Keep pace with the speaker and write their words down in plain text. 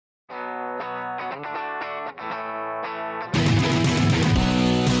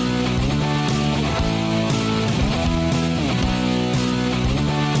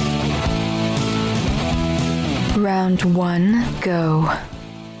Round one, go.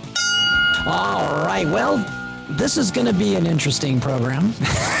 All right, well, this is going to be an interesting program.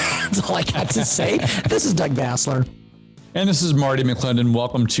 That's all I got to say. This is Doug Basler. And this is Marty McClendon.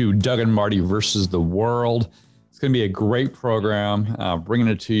 Welcome to Doug and Marty versus the World. It's going to be a great program, bringing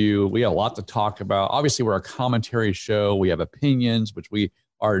it to you. We have a lot to talk about. Obviously, we're a commentary show. We have opinions, which we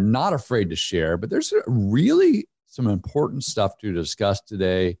are not afraid to share. But there's really some important stuff to discuss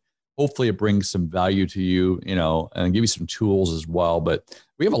today. Hopefully, it brings some value to you, and give you some tools as well. But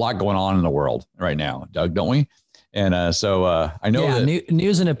we have a lot going on in the world right now, Doug, don't we? And so I know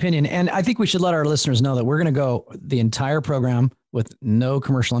news and opinion. And I think we should let our listeners know that we're going to go the entire program with no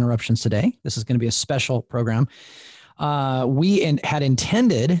commercial interruptions today. This is going to be a special program. We had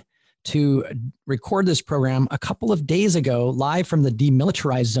intended to record this program a couple of days ago, live from the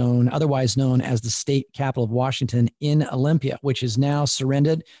demilitarized zone, otherwise known as the state capital of Washington in Olympia, which is now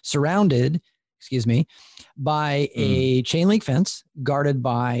surrounded, by a chain link fence guarded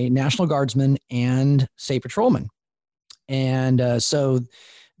by National Guardsmen and state patrolmen. And so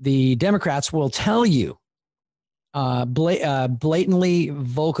the Democrats will tell you blatantly,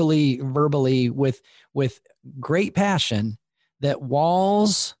 vocally, verbally, with great passion that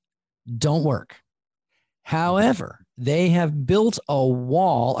walls don't work. However, they have built a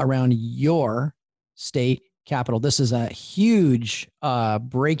wall around your state capital. This is a huge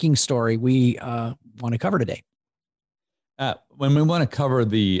breaking story we want to cover today. When we want to cover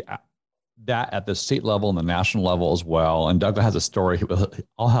that at the state level and the national level as well, and Doug has a story.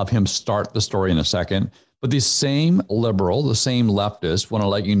 I'll have him start the story in a second. But the same liberal, the same leftist want to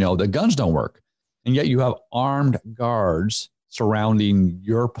let you know that guns don't work. And yet you have armed guards surrounding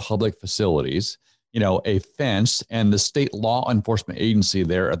your public facilities, a fence, and the state law enforcement agency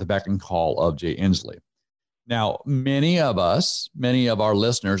there at the beck and call of Jay Inslee. Now, many of our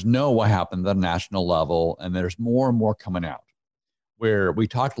listeners know what happened at the national level, and there's more and more coming out. Where we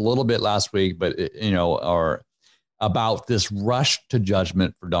talked a little bit last week, but about this rush to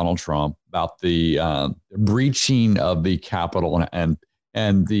judgment for Donald Trump, about the breaching of the Capitol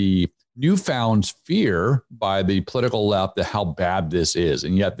and the newfound fear by the political left of how bad this is.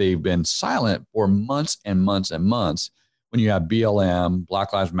 And yet they've been silent for months and months and months when you have BLM,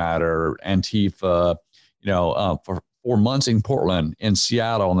 Black Lives Matter, Antifa, for 4 months in Portland, in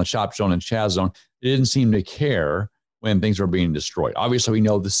Seattle, in the Chop Zone and Chaz Zone. They didn't seem to care when things were being destroyed. Obviously, we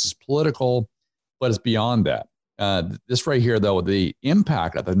know this is political, but it's beyond that. This right here, though, the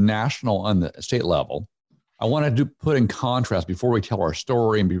impact at the national and the state level, I want to put in contrast before we tell our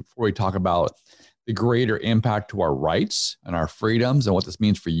story and before we talk about the greater impact to our rights and our freedoms and what this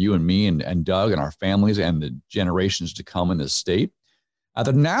means for you and me and Doug and our families and the generations to come in this state. At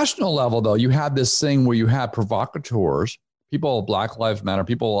the national level, though, you have this thing where you have provocateurs, people of Black Lives Matter,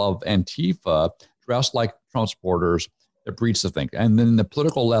 people of Antifa, dressed like Trump supporters that breach the thing. And then the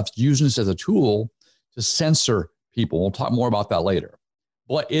political left using this as a tool to censor people. We'll talk more about that later.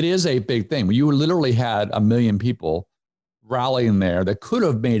 But it is a big thing. You literally had 1 million people rallying there that could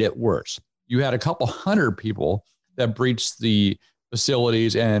have made it worse. You had a couple hundred people that breached the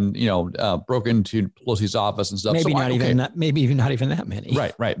facilities and, broke into Pelosi's office and stuff. Maybe not even that many.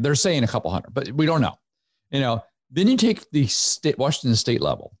 Right. They're saying a couple hundred, but we don't know. Then you take the Washington state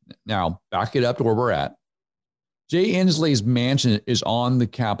level. Now, back it up to where we're at. Jay Inslee's mansion is on the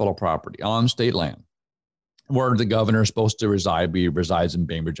Capitol property, on state land, where the governor is supposed to reside. He resides in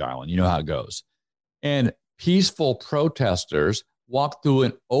Bainbridge Island. You know how it goes. And peaceful protesters walk through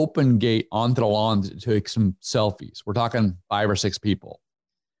an open gate onto the lawn to take some selfies. We're talking 5 or 6 people.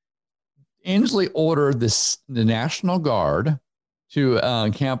 Inslee ordered the National Guard to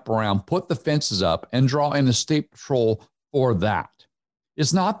camp around, put the fences up, and draw in the state patrol for that.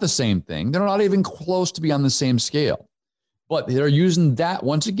 It's not the same thing. They're not even close to be on the same scale. But they're using that,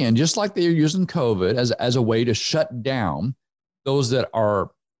 once again, just like they're using COVID as a way to shut down those that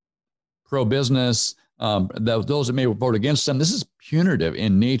are pro-business, those that may vote against them. This is punitive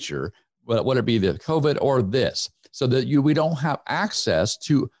in nature, whether it be the COVID or this, so that we don't have access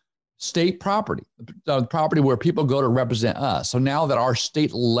to state property, the property where people go to represent us. So now that our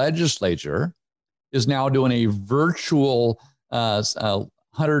state legislature is now doing a virtual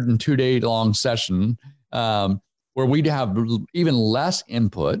 102-day-long session where we'd have even less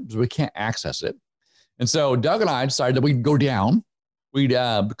input because we can't access it. And so Doug and I decided that we'd go down. We'd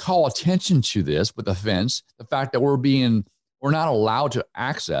call attention to this with the fence, the fact that we're not allowed to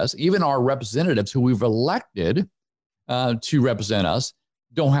access, even our representatives who we've elected to represent us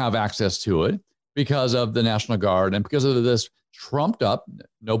don't have access to it because of the National Guard and because of this trumped up,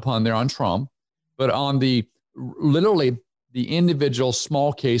 no pun there on Trump, but on the literally the individual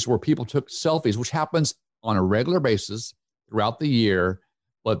small case where people took selfies, which happens on a regular basis throughout the year,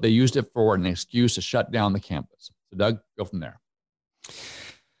 but they used it for an excuse to shut down the campus. So Doug, go from there.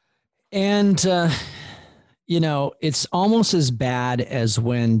 And, it's almost as bad as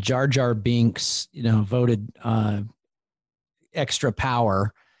when Jar Jar Binks, voted extra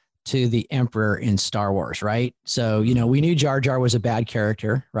power to the Emperor in Star Wars, right? So, we knew Jar Jar was a bad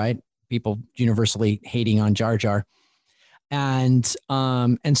character, right? People universally hating on Jar Jar. And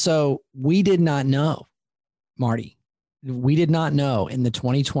so we did not know, Marty, we did not know in the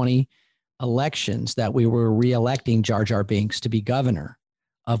 2020 elections that we were reelecting Jar Jar Binks to be governor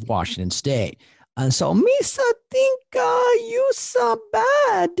of Washington State. And so Misa think you so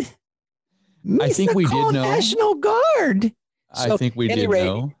bad. Misa I think we did know. National Guard. I think we did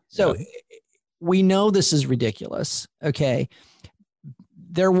know. So we know this is ridiculous. Okay.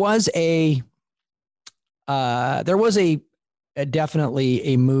 There was definitely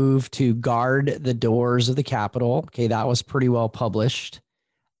a move to guard the doors of the Capitol. Okay. That was pretty well published.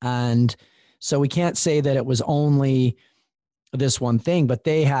 And so we can't say that it was only this one thing, but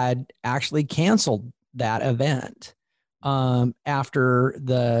they had actually canceled that event after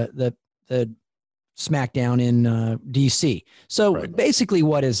the smackdown in DC. So basically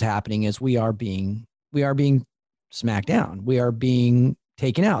what is happening is we are being smacked down. We are being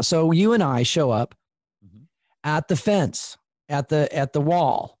taken out. So you and I show up at the fence, at the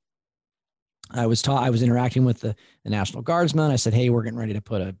wall. I was interacting with the National Guardsman. I said, hey, we're getting ready to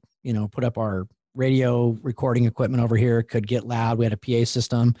put up our radio recording equipment over here. It could get loud. We had a PA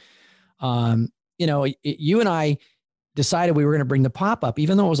system. You and I decided we were going to bring the pop-up,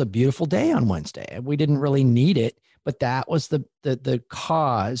 even though it was a beautiful day on Wednesday. We didn't really need it, but that was the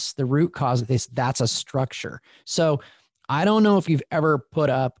root cause of this. That's a structure. So I don't know if you've ever put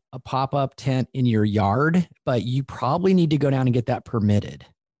up a pop-up tent in your yard, but you probably need to go down and get that permitted,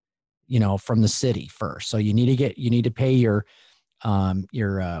 from the city first. So you need to pay your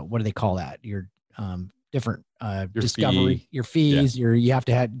what do they call that? Your different your discovery, fee. Your fees, you have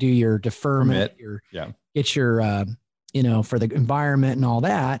to do your deferment, get your for the environment and all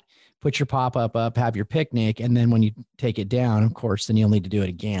that, put your pop-up up, have your picnic. And then when you take it down, of course, then you'll need to do it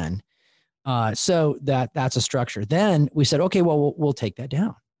again. So that's a structure. Then we said, okay, well, we'll take that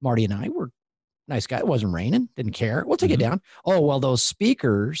down. Marty and I were nice guy. It wasn't raining. Didn't care. We'll take it down. Oh, well, those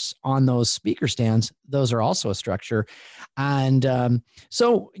speakers on those speaker stands, those are also a structure. And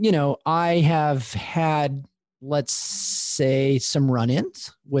so, I have had, let's say, some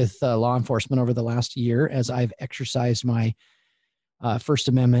run-ins with law enforcement over the last year as I've exercised my First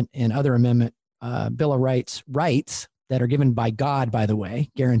Amendment and other amendment Bill of Rights that are given by God, by the way,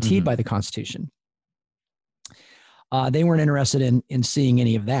 guaranteed by the Constitution. They weren't interested in seeing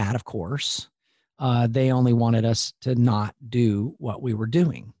any of that, of course. They only wanted us to not do what we were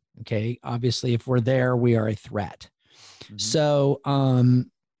doing. Okay. Obviously, if we're there, we are a threat. So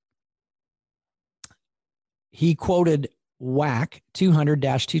he quoted WAC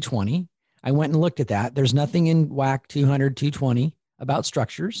 200-220. I went and looked at that. There's nothing in WAC 200-220 about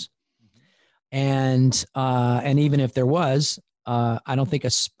structures. And even if there was, I don't think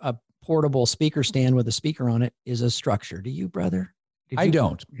a portable speaker stand with a speaker on it is a structure. Do you, brother? I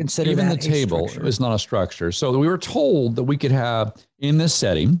don't consider even that the table is not a structure. So we were told that we could have in this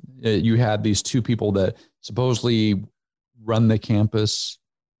setting, you had these two people that supposedly run the campus,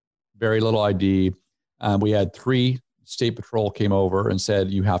 very little ID. We had 3 State Patrol came over and said,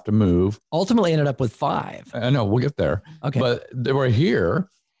 you have to move. Ultimately ended up with 5. I know, we'll get there. Okay. But they were here.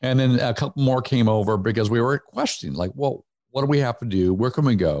 And then a couple more came over because we were questioning, like, well, what do we have to do? Where can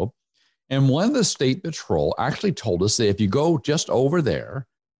we go? And one of the State Patrol actually told us that if you go just over there,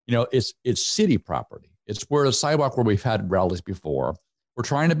 it's city property. It's where a sidewalk where we've had rallies before. We're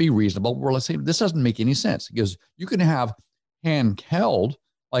trying to be reasonable. Let's say this doesn't make any sense because you can have handheld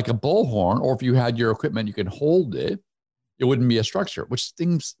like a bullhorn, or if you had your equipment, you can hold it. It wouldn't be a structure, which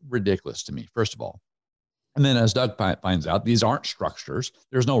seems ridiculous to me, first of all. And then as Doug finds out, these aren't structures.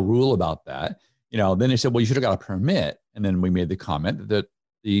 There's no rule about that. Then they said, well, you should have got a permit. And then we made the comment that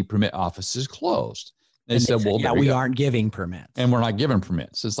the permit office is closed. They said, well, yeah, we aren't giving permits. And we're not giving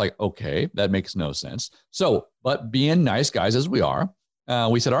permits. It's like, okay, that makes no sense. So, but being nice guys as we are,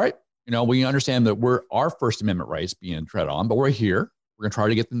 we said, all right, we understand that our First Amendment rights being tread on, but we're here. We're going to try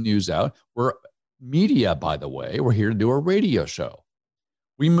to get the news out. We're media, by the way. We're here to do a radio show.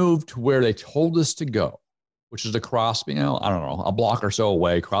 We moved to where they told us to go, which is across, I don't know, a block or so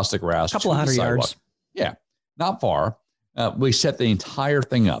away, across the grass. A couple of 100 yards. Yeah, not far. We set the entire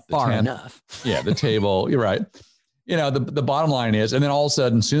thing up. Far enough. Yeah, the table. You're right. The bottom line is, and then all of a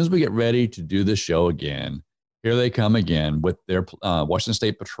sudden, as soon as we get ready to do the show again, here they come again with their Washington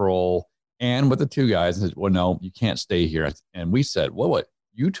State Patrol and with the two guys and said, well, no, you can't stay here. And we said, well, what?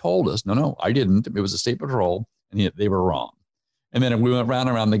 You told us. No, I didn't. It was the State Patrol, and they were wrong. And then we went round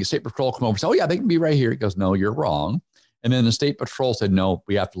and around. The State Patrol come over and said, oh, yeah, they can be right here. He goes, no, you're wrong. And then the State Patrol said, no,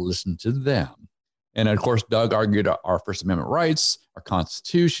 we have to listen to them. And of course, Doug argued our First Amendment rights, our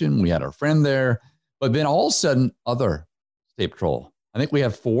Constitution. We had our friend there. But then all of a sudden, other State Patrol. I think we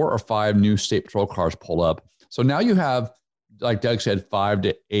had 4 or 5 new State Patrol cars pull up. So now you have, like Doug said, 5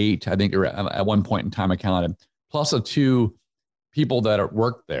 to 8. I think at one point in time I counted, plus the 2 people that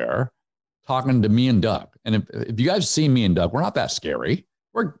worked there talking to me and Doug. And if you guys see me and Doug, we're not that scary.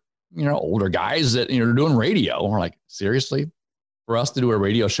 We're, older guys that, are doing radio. We're like, seriously? For us to do a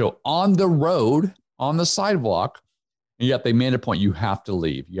radio show on the road, on the sidewalk, and yet they made a point, you have to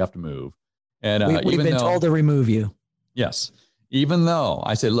leave, you have to move. And we've been told to remove you. Yes. Even though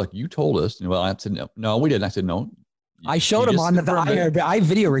I said, look, you told us. Well, I said, no, we didn't. I said, no. I showed him on I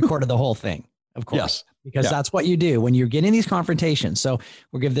video recorded the whole thing, of course. Yes. Because that's what you do when you're getting these confrontations. So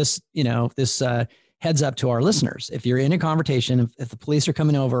we'll give this, this heads up to our listeners. If you're in a confrontation, if the police are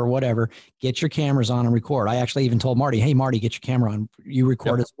coming over or whatever, get your cameras on and record. I actually even told Marty, hey, Marty, get your camera on. You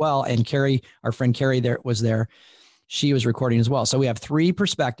record as well. And Carrie, our friend Carrie was there. She was recording as well. So we have 3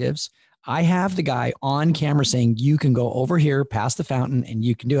 perspectives. I have the guy on camera saying, you can go over here past the fountain and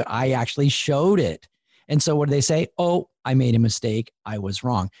you can do it. I actually showed it. And so what did they say? Oh, I made a mistake. I was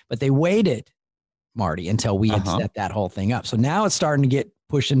wrong. But they waited, Marty, until we had set that whole thing up. So now it's starting to get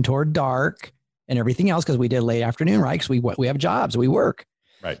pushing toward dark and everything else because we did late afternoon, right? Because we have jobs, we work.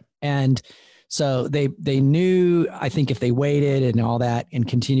 Right. And so they knew, I think if they waited and all that and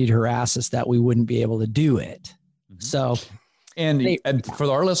continued to harass us, that we wouldn't be able to do it. So... And for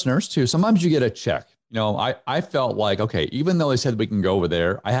our listeners too, sometimes you get a check. I felt like, okay, even though they said we can go over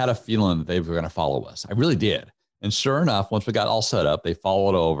there, I had a feeling that they were going to follow us. I really did. And sure enough, once we got all set up, they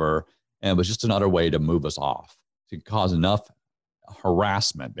followed over, and it was just another way to move us off, to cause enough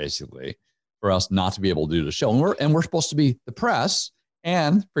harassment, basically, for us not to be able to do the show. And we're supposed to be the press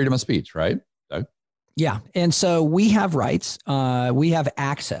and freedom of speech, right, Doug? Yeah. And so we have rights. We have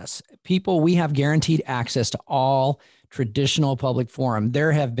access. We have guaranteed access to all traditional public forum.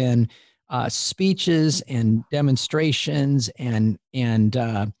 There have been speeches and demonstrations and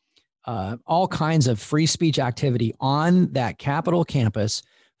all kinds of free speech activity on that Capitol campus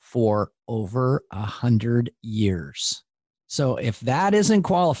for over 100 years. So if that doesn't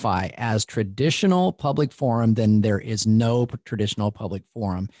qualify as traditional public forum, then there is no traditional public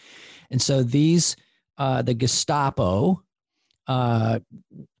forum. And so the Gestapo, I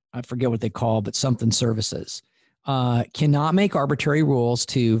forget what they call, but something services, cannot make arbitrary rules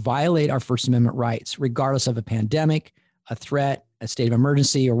to violate our First Amendment rights, regardless of a pandemic, a threat, a state of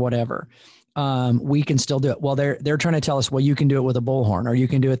emergency, or whatever. We can still do it. Well, they're trying to tell us, well, you can do it with a bullhorn, or you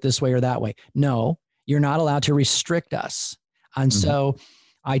can do it this way or that way. No, you're not allowed to restrict us. And so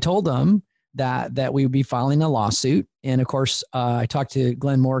I told them that we would be filing a lawsuit. And of course, I talked to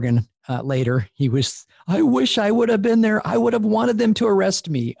Glenn Morgan later. I wish I would have been there. I would have wanted them to arrest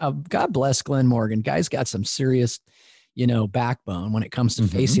me. God bless Glenn Morgan. Guy's got some serious, backbone when it comes to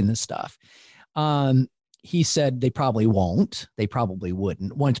facing this stuff. He said they probably won't. They probably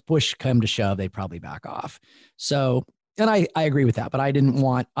wouldn't. Once push come to shove, they'd probably back off. So, and I agree with that, but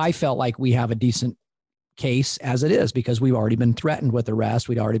I felt like we have a decent case as it is because we've already been threatened with arrest.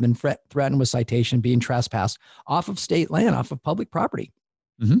 We'd already been threatened with citation, being trespassed off of state land, off of public property.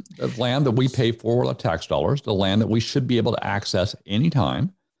 The land that we pay for with tax dollars, the land that we should be able to access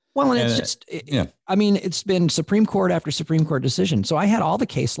anytime. Well, and it's just, it's been Supreme Court after Supreme Court decision. So I had all the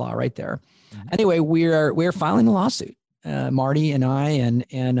case law right there. Anyway, we're filing a lawsuit, Marty and I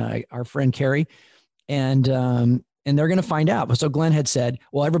and our friend Carrie, and they're going to find out. So Glenn had said,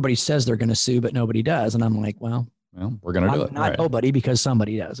 well, everybody says they're going to sue, but nobody does. And I'm like, well, we're going to do it. Not nobody, because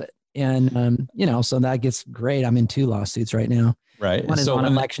somebody does it. And, so that gets great. I'm in 2 lawsuits right now. Right. One is on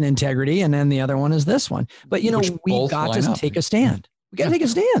election integrity, and then the other one is this one. But, we've got to take a stand. We got to take a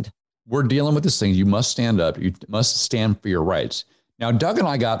stand. We're dealing with this thing. You must stand up. You must stand for your rights. Now, Doug and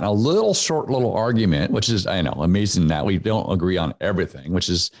I got in a short little argument, which is, I know, amazing that we don't agree on everything, which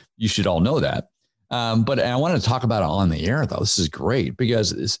is, you should all know that. But I wanted to talk about it on the air, though. This is great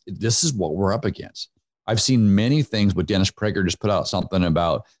because this is what we're up against. I've seen many things, but Dennis Prager just put out something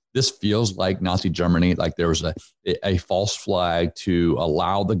about this feels like Nazi Germany, like there was a false flag to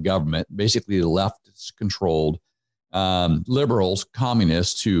allow the government, basically the left-controlled liberals,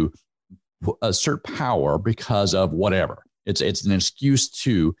 communists, to assert power because of whatever. It's an excuse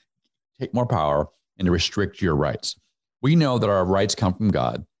to take more power and to restrict your rights. We know that our rights come from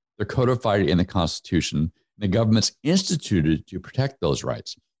God. They're codified in the Constitution. And the government's instituted to protect those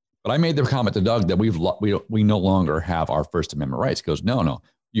rights. But I made the comment to Doug that we no longer have our First Amendment rights. He goes, no,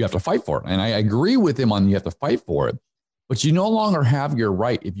 you have to fight for it. And I agree with him on you have to fight for it, but you no longer have your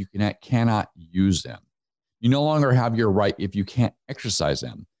right if you cannot use them. You no longer have your right if you can't exercise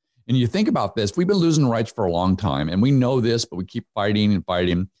them. And you think about this, we've been losing rights for a long time, and we know this, but we keep fighting and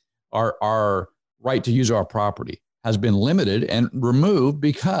fighting. Our right to use our property has been limited and removed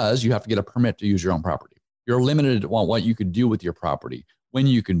because you have to get a permit to use your own property. You're limited on what you can do with your property, when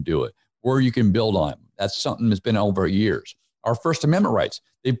you can do it, where you can build on it. That's something that's been over years. Our First Amendment rights,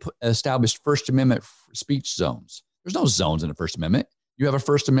 they established First Amendment speech zones. There's no zones in the First Amendment. You have a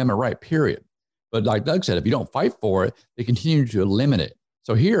First Amendment right, period. But like Doug said, if you don't fight for it, they continue to limit it.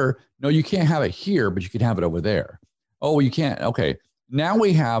 So here, no, you can't have it here, but you can have it over there. Oh, you can't. Okay. Now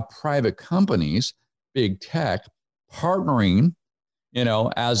we have private companies, big tech, partnering,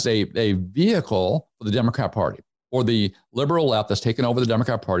 as a vehicle for the Democrat Party. Or the liberal left that's taken over the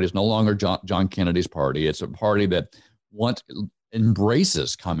Democrat Party. Is no longer John Kennedy's party. It's a party that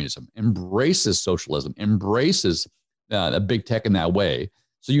embraces communism, embraces socialism, embraces a big tech in that way.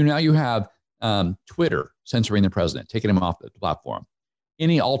 So now you have Twitter censoring the president, taking him off the platform.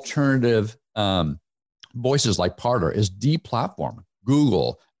 Any alternative voices like Parler is deplatformed.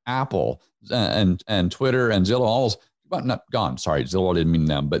 Google, Apple, and Twitter and Zillow, all not gone. Sorry, Zillow didn't mean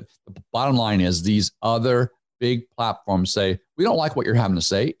them. But the bottom line is these other big platforms say, we don't like what you're having to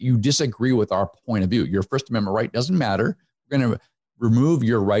say. You disagree with our point of view. Your First Amendment right doesn't matter. We're going to remove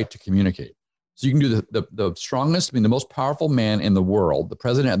your right to communicate. So you can do the strongest, the most powerful man in the world, the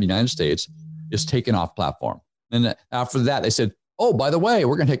president of the United States, is taken off platform. And after that, they said, oh, by the way,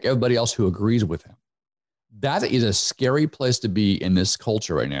 we're going to take everybody else who agrees with him. That is a scary place to be in this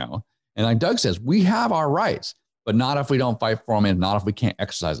culture right now. And like Doug says, we have our rights, but not if we don't fight for them and not if we can't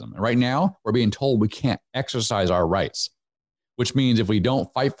exercise them. And right now, we're being told we can't exercise our rights, which means if we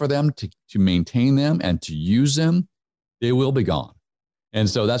don't fight for them to maintain them and to use them, they will be gone. And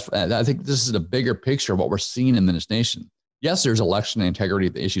so I think this is a bigger picture of what we're seeing in this nation. Yes, there's election integrity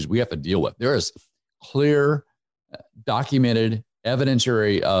issues we have to deal with. There is clear, documented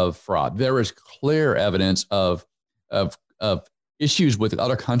evidentiary of fraud. There is clear evidence of issues with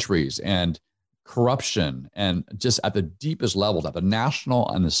other countries and corruption, and just at the deepest levels, at the national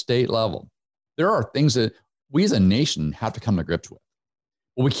and the state level. There are things that we as a nation have to come to grips with.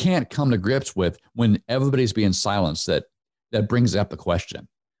 But we can't come to grips with when everybody's being silenced that brings up the question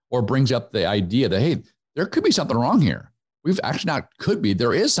or brings up the idea that, hey, there could be something wrong here. We've actually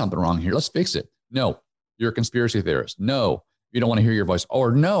there is something wrong here. Let's fix it. No, you're a conspiracy theorist. No, you don't want to hear your voice.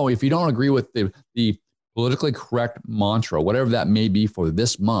 Or no, if you don't agree with the politically correct mantra, whatever that may be for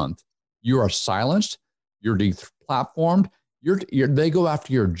this month, you are silenced, you're deplatformed, they go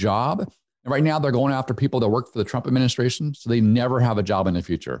after your job. And right now they're going after people that work for the Trump administration, so they never have a job in the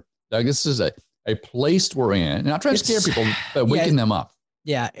future. Like, this is a place we're in. And not trying to scare people, but waking them up.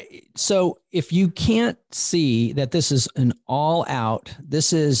 Yeah. So if you can't see that this is an all out,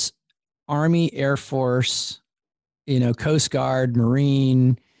 this is Army, Air Force, Coast Guard,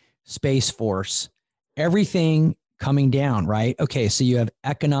 Marine, Space Force, everything coming down, right? Okay. So you have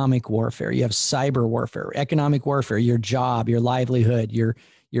economic warfare, you have cyber warfare, economic warfare, your job, your livelihood, your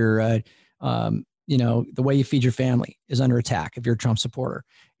the way you feed your family is under attack if you're a Trump supporter.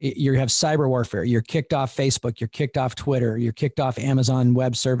 You have cyber warfare. You're kicked off Facebook. You're kicked off Twitter. You're kicked off Amazon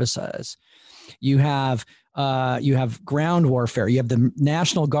Web Services. You have ground warfare. You have the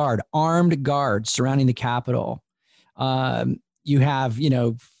National Guard, armed guards surrounding the Capitol. You have,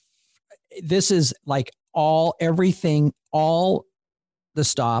 this is like everything, all the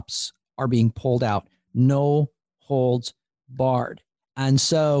stops are being pulled out. No holds barred. And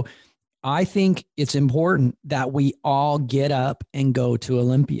so I think it's important that we all get up and go to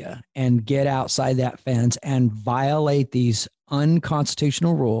Olympia and get outside that fence and violate these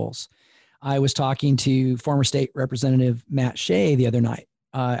unconstitutional rules. I was talking to former state representative Matt Shea the other night.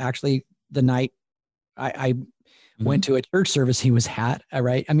 Actually, the night I went to a church service he was at,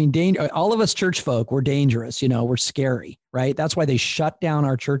 right? I mean, all of us church folk, we're dangerous, we're scary, right? That's why they shut down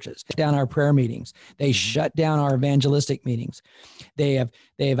our churches, down our prayer meetings. They shut down our evangelistic meetings. They have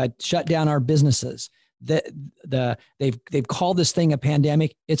shut down our businesses. They've called this thing a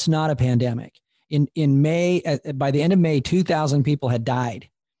pandemic. It's not a pandemic. In May, by the end of May, 2,000 people had died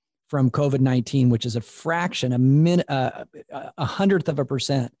from COVID-19, which is a fraction, a hundredth of a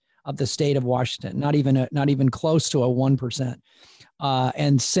percent of the state of Washington, not even close to a 1%.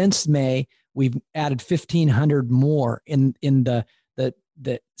 And since May, we've added 1,500 more in the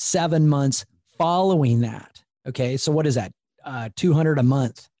 7 months following that. Okay, so what is that? 200 a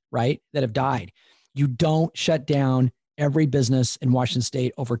month, right? That have died. You don't shut down every business in Washington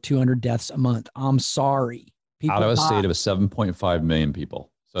State over 200 deaths a month. I'm sorry. People out of a die. state of 7.5 million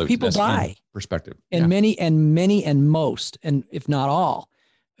people. So People die. Perspective. And many and most, and if not all,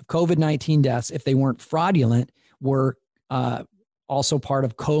 COVID-19 deaths, if they weren't fraudulent, were also part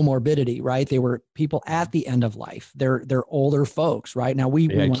of comorbidity, right? They were people at the end of life. They're older folks, right? Now we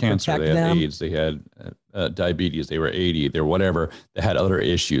had want cancer, to protect they had them. AIDS, they had diabetes, they were 80, they were whatever. They had other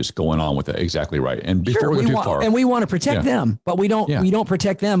issues going on with it. Exactly right. And before we go too far, and we want to protect them, but we don't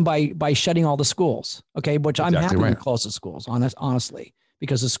protect them by shutting all the schools. Okay, which I'm happy to close the schools, honestly,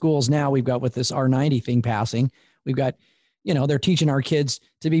 because the schools now we've got with this R90 thing passing, we've got. They're teaching our kids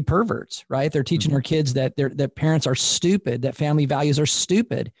to be perverts, right? They're teaching our kids that that parents are stupid, that family values are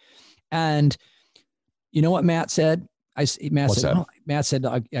stupid. And you know what Matt said? Matt said,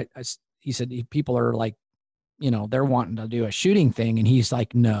 he said, people are like, they're wanting to do a shooting thing. And he's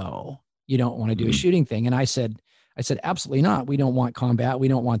like, no, you don't want to do a shooting thing. And I said, absolutely not. We don't want combat. We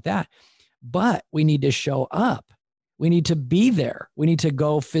don't want that, but we need to show up. We need to be there. We need to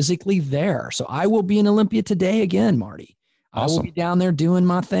go physically there. So I will be in Olympia today again, Marty. Awesome. I will be down there doing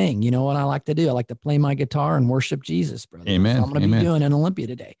my thing. You know what I like to do? I like to play my guitar and worship Jesus, brother. Amen. So I'm going to be doing in Olympia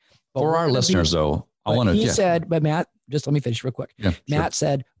today. But for our listeners, though, I want to. He said, but Matt, just let me finish real quick. Yeah, Matt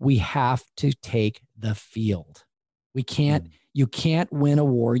said we have to take the field. We can't. You can't win a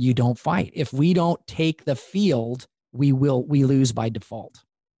war you don't fight. If we don't take the field, we lose by default.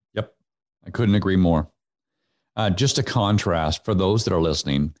 Yep, I couldn't agree more. Just a contrast for those that are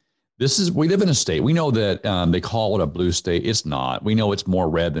listening. We live in a state. We know that they call it a blue state. It's not. We know it's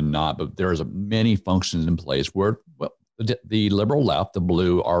more red than not, but there's many functions in place where the liberal left, the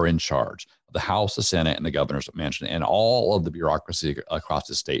blue, are in charge of the House, the Senate, and the governor's mansion, and all of the bureaucracy across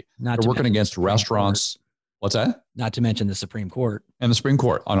the state. They're working against restaurants. What's that? Not to mention the Supreme Court. And the Supreme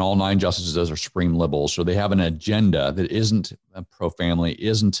Court, on all 9 justices, those are supreme liberals. So they have an agenda that isn't pro-family,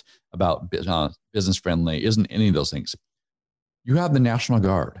 isn't about business friendly, isn't any of those things. You have the National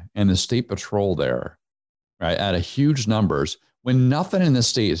Guard and the State Patrol there, right, at a huge numbers when nothing in this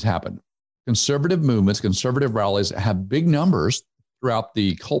state has happened. Conservative movements, conservative rallies have big numbers throughout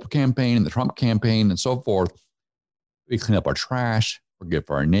the Culp campaign and the Trump campaign and so forth. We clean up our trash. We're good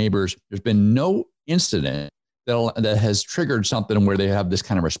for our neighbors. There's been no incident that has triggered something where they have this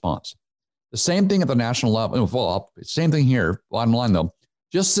kind of response. The same thing at the national level. Well, same thing here. Bottom line, though,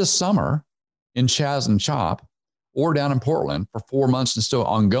 just this summer in Chaz and Chop, or down in Portland for 4 months and still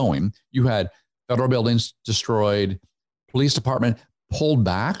ongoing, you had federal buildings destroyed, police department pulled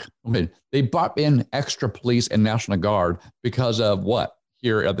back. Okay, they brought in extra police and National Guard because of what?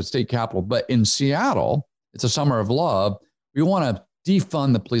 Here at the state capitol. But in Seattle, it's a summer of love. We want to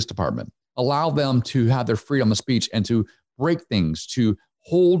defund the police department, allow them to have their freedom of speech and to break things, to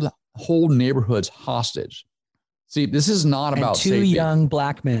hold neighborhoods hostage. See, this is not about safety. Young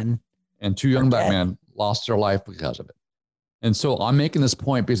black men. And 2 young black men lost their life because of it. And so I'm making this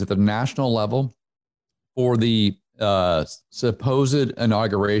point because at the national level, for the supposed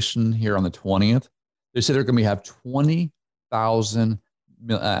inauguration here on the 20th, they said they're going to have 20,000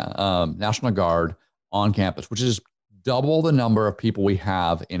 National Guard on campus, which is double the number of people we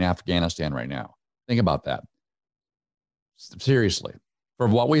have in Afghanistan right now. Think about that. Seriously, for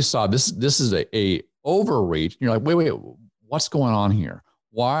what we saw, this is a overreach. You're like, wait, what's going on here?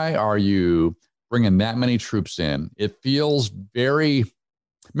 Why are you bringing that many troops in? It feels very.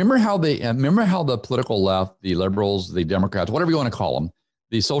 Remember how the political left, the liberals, the Democrats, whatever you want to call them,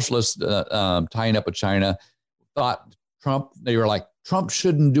 the socialists tying up with China, thought they were like, Trump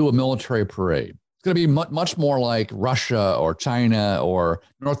shouldn't do a military parade. It's going to be much more like Russia or China or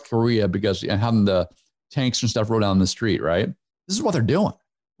North Korea because having the tanks and stuff roll down the street, right? This is what they're doing.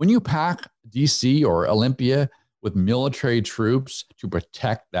 When you pack DC or Olympia with military troops to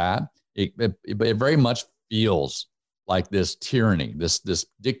protect that, it very much feels like this tyranny, this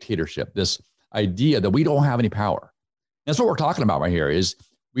dictatorship, this idea that we don't have any power. That's what we're talking about right here is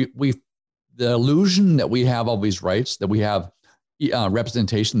the illusion that we have all these rights, that we have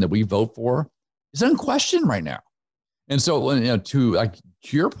representation that we vote for is unquestioned right now. And so to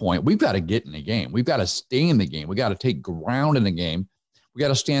your point, we've got to get in the game. We've got to stay in the game. We got to take ground in the game. We got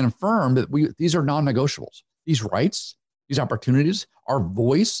to stand firm that these are non-negotiables. These rights, these opportunities, our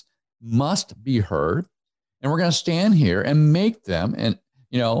voice must be heard. And we're going to stand here and make them and,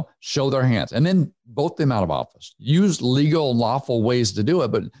 show their hands and then vote them out of office. Use legal, lawful ways to do it,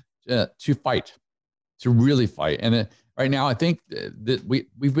 but to fight, to really fight. And right now, I think that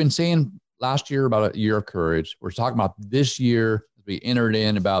we've been saying last year about a year of courage. We're talking about this year as we entered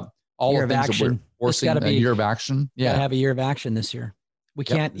in about all year of things action. That we're forcing a year of action. Yeah, have a year of action this year. We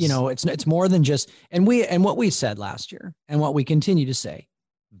can't, you know, it's more than just, and what we said last year and what we continue to say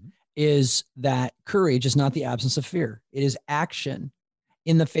is that courage is not the absence of fear. It is action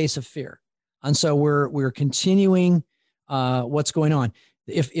in the face of fear. And so we're continuing what's going on.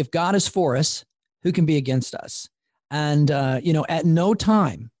 If God is for us, who can be against us? And, you know, at no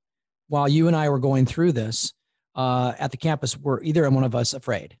time while you and I were going through this at the campus, were either one of us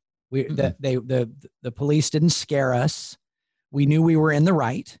afraid. The police didn't scare us. We knew we were in the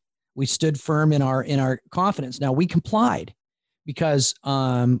right. We stood firm in our confidence. Now we complied because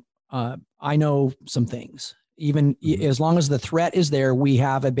I know some things. Even as long as the threat is there, we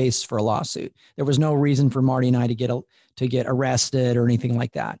have a basis for a lawsuit. There was no reason for Marty and I to get arrested or anything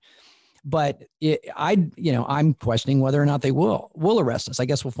like that. But I'm questioning whether or not they will arrest us. I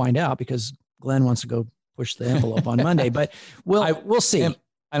guess we'll find out because Glenn wants to go push the envelope on Monday. But we'll see.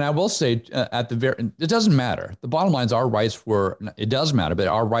 And I will say it doesn't matter. The bottom line is it does matter, but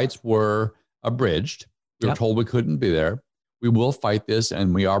our rights were abridged. We were told we couldn't be there. We will fight this,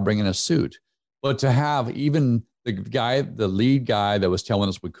 and we are bringing a suit. But to have even the lead guy that was telling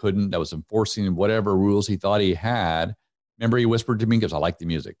us we couldn't, that was enforcing whatever rules he thought he had. Remember, he whispered to me because I like the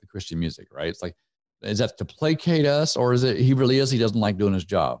music, the Christian music, right? It's like, is that to placate us, or is it he really is? He doesn't like doing his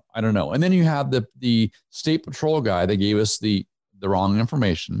job. I don't know. And then you have the state patrol guy that gave us the wrong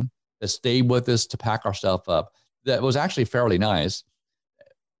information, that stayed with us to pack our stuff up. That was actually fairly nice.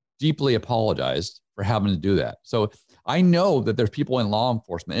 Deeply apologized for having to do that. So I know that there's people in law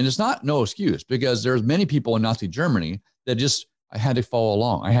enforcement, and it's not no excuse because there's many people in Nazi Germany that I had to follow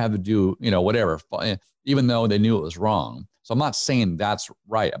along. I had to do, whatever, even though they knew it was wrong. So I'm not saying that's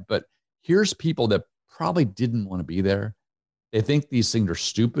right, but here's people that probably didn't want to be there. They think these things are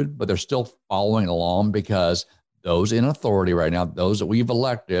stupid, but they're still following along because those in authority right now, those that we've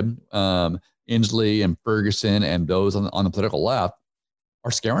elected, Inslee and Ferguson and those on the political left,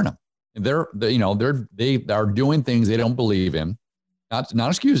 are scaring them. And they are doing things they don't believe in, not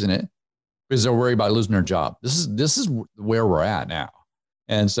excusing it, because they're worried about losing their job. This is where we're at now.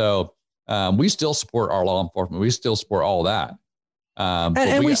 And so we still support our law enforcement. We still support all that.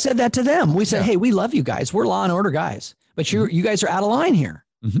 And we said that to them. We said, hey, we love you guys. We're law and order guys, but you guys are out of line here.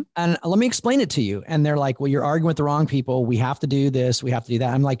 Mm-hmm. And let me explain it to you. And they're like, well, you're arguing with the wrong people. We have to do this. We have to do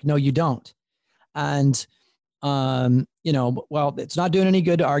that. I'm like, no, you don't. And, well, it's not doing any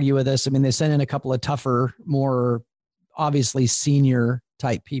good to argue with us. I mean, they sent in a couple of tougher, more obviously senior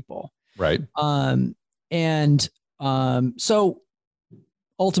type people. Right. So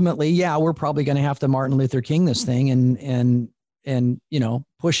ultimately, yeah, we're probably going to have to Martin Luther King this thing and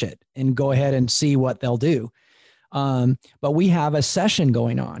push it and go ahead and see what they'll do. But we have a session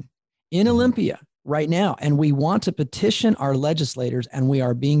going on in Olympia right now, and we want to petition our legislators, and we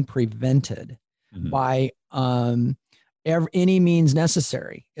are being prevented by any means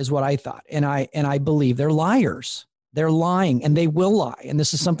necessary, is what I thought. And I believe they're liars. They're lying, and they will lie. And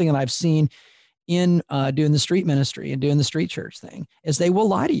this is something that I've seen in doing the street ministry and doing the street church thing, is they will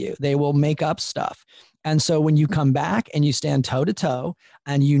lie to you. They will make up stuff. And so when you come back and you stand toe to toe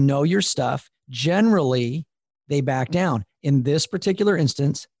and you know your stuff, generally they back down. In this particular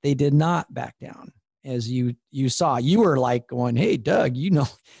instance, they did not back down. As you saw, you were like going, hey, Doug, you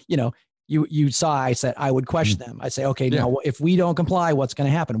saw, I said, I would question them. I say, okay, now if we don't comply, what's going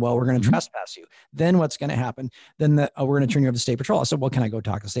to happen? Well, we're going to trespass you. Then what's going to happen? Then we're going to turn you over to State Patrol. I said, well, can I go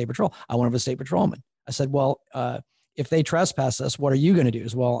talk to State Patrol? I want to have a State Patrolman. I said, well, if they trespass us, what are you going to do?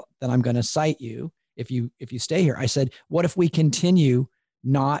 As well, then I'm going to cite you if you stay here. I said, what if we continue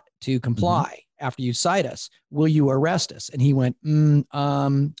not to comply after you cite us? Will you arrest us? And he went,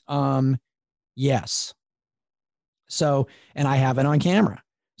 yes. So, and I have it on camera.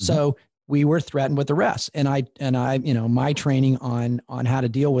 So we were threatened with arrest. And I, my training on how to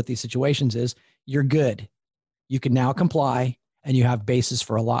deal with these situations is you're good. You can now comply and you have basis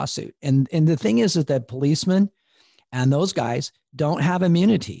for a lawsuit. And the thing is that policemen and those guys don't have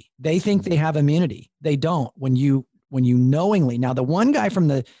immunity. They think they have immunity. They don't. When you knowingly, now the one guy from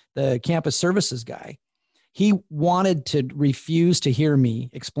the campus services guy, he wanted to refuse to hear me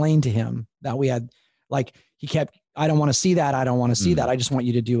explain to him that we had, like, he kept, I don't want to see that. I don't want to see that. I just want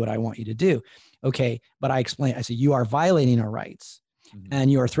you to do what I want you to do. Okay. But I explained, I said, you are violating our rights and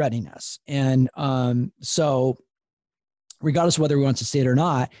you are threatening us. And so regardless of whether he wants to see it or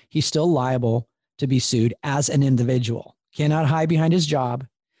not, he's still liable to be sued as an individual. Cannot hide behind his job.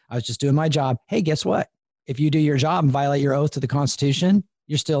 I was just doing my job. Hey, guess what? If you do your job and violate your oath to the Constitution,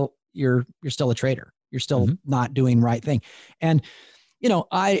 you're still a traitor. You're still not doing the right thing. And,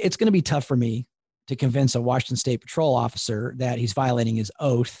 it's going to be tough for me to convince a Washington State Patrol officer that he's violating his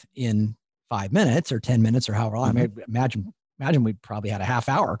oath in 5 minutes or 10 minutes or however long. I imagine imagine we probably had a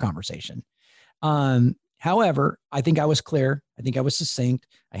half-hour conversation. However, I think I was clear. I think I was succinct.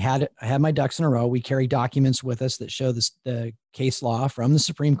 I had my ducks in a row. We carry documents with us that show the case law from the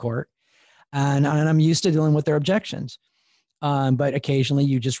Supreme Court, and I'm used to dealing with their objections. But occasionally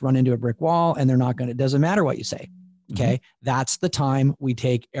you just run into a brick wall, and it doesn't matter what you say. Okay. Mm-hmm. That's the time we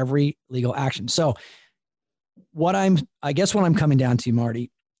take every legal action. So I guess what I'm coming down to,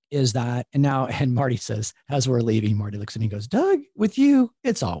 Marty, is that, and Marty says, as we're leaving, Marty looks at me and goes, Doug, with you,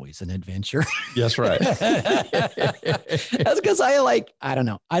 it's always an adventure. Yes, right. That's because I don't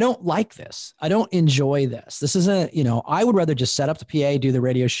know. I don't like this. I don't enjoy this. This isn't, I would rather just set up the PA, do the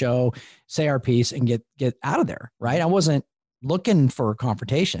radio show, say our piece, and get out of there. Right. I wasn't looking for a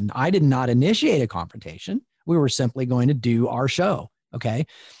confrontation. I did not initiate a confrontation. We were simply going to do our show. Okay.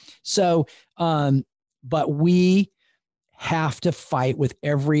 So, but we have to fight with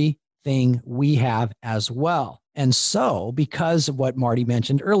everything we have as well. And so, because of what Marty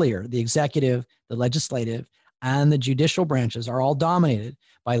mentioned earlier, the executive, the legislative, and the judicial branches are all dominated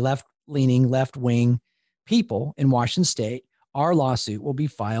by left-leaning, left-wing people in Washington State, our lawsuit will be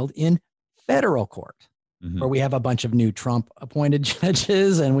filed in federal court, where we have a bunch of new Trump-appointed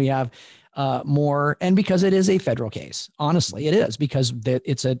judges, and we have more. And because it is a federal case, honestly, it is, because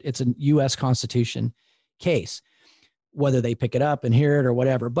it's a U.S. Constitution case, whether they pick it up and hear it or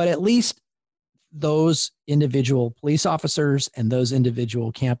whatever. But at least those individual police officers and those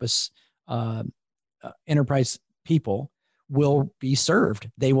individual campus enterprise people will be served.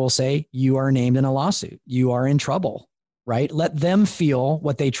 They will say, you are named in a lawsuit. You are in trouble, right? Let them feel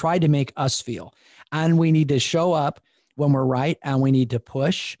what they tried to make us feel. And we need to show up when we're right, and we need to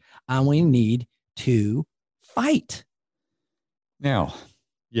push, and we need to fight. Now,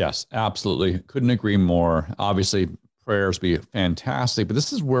 yes, absolutely. Couldn't agree more. Obviously, prayers be fantastic, but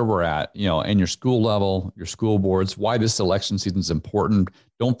this is where we're at, and your school level, your school boards, why this election season is important.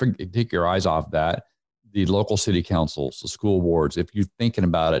 Don't forget, take your eyes off that. The local city councils, the school boards, if you're thinking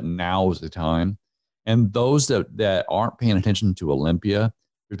about it, now is the time. And those that aren't paying attention to Olympia,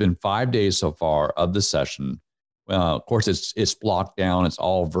 there's been 5 days so far of the session. Of course, it's blocked down. It's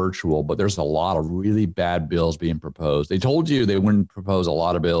all virtual, but there's a lot of really bad bills being proposed. They told you they wouldn't propose a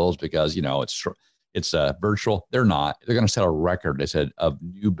lot of bills because, it's virtual. They're not. They're going to set a record, they said, of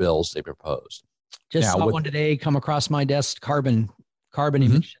new bills they proposed. Just saw one today come across my desk, carbon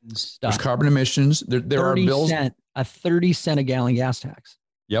emissions stuff. There's carbon emissions. There are bills. A 30 cent a gallon gas tax.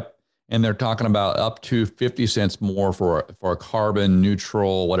 Yep. And they're talking about up to 50 cents more for a carbon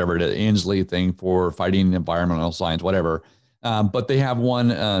neutral, whatever it is, Inslee thing for fighting environmental science, whatever. But they have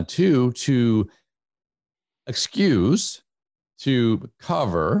one, too, to excuse, to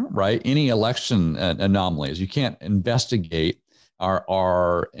cover, right, any election anomalies. You can't investigate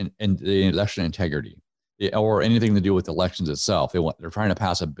our the election integrity or anything to do with elections itself. They're trying to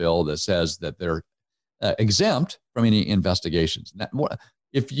pass a bill that says that they're exempt from any investigations.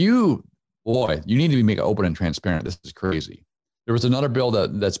 You need to be open and transparent. This is crazy. There was another bill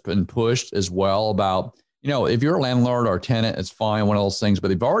that's been pushed as well about, if you're a landlord or tenant, it's fine, one of those things, but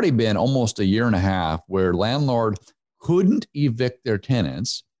they've already been almost a year and a half where landlord couldn't evict their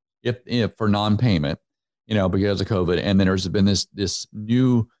tenants if for non-payment, because of COVID. And then there's been this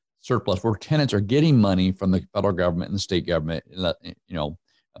new surplus where tenants are getting money from the federal government and the state government,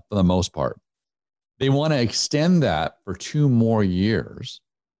 for the most part. They want to extend that for 2 more years.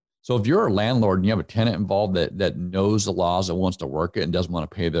 So if you're a landlord and you have a tenant involved that knows the laws and wants to work it and doesn't want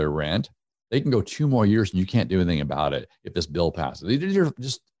to pay their rent, they can go 2 more years and you can't do anything about it if this bill passes. These are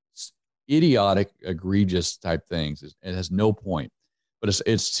just idiotic, egregious type things. It has no point, but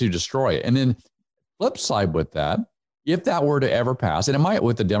it's to destroy it. And then flip side with that, if that were to ever pass, and it might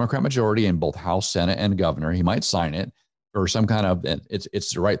with the Democrat majority in both House, Senate, and governor, he might sign it for some kind of,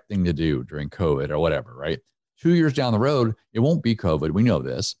 it's the right thing to do during COVID or whatever, right? 2 years down the road, it won't be COVID. We know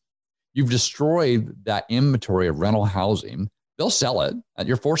this. You've destroyed that inventory of rental housing. They'll sell it.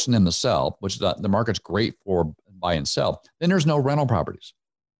 You're forcing them to sell, which the market's great for buy and sell. Then there's no rental properties.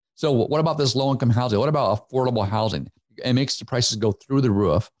 So what about this low-income housing? What about affordable housing? It makes the prices go through the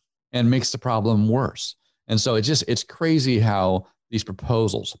roof and makes the problem worse. And so it's crazy how these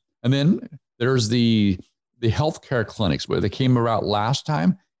proposals. And then there's the healthcare clinics where they came about last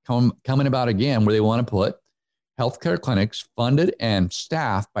time, coming about again, where they want to put healthcare clinics funded and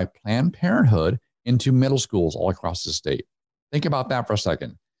staffed by Planned Parenthood into middle schools all across the state. Think about that for a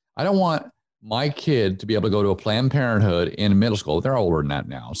second. I don't want my kid to be able to go to a Planned Parenthood in middle school. They're older than that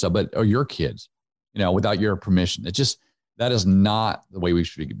now. Or your kids, without your permission. That is not the way we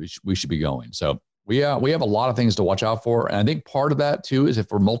should be going. So we have a lot of things to watch out for. And I think part of that too is if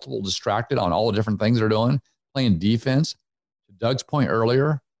we're distracted on all the different things they're doing, playing defense, Doug's point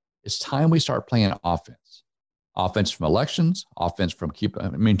earlier, it's time we start playing offense. Offense from elections, offense from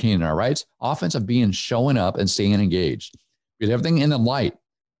maintaining our rights, offense of showing up and staying engaged. Because everything in the light,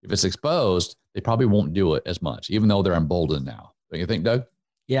 if it's exposed, they probably won't do it as much, even though they're emboldened now. Don't you think, Doug?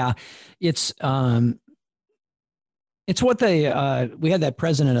 Yeah, it's what they we had that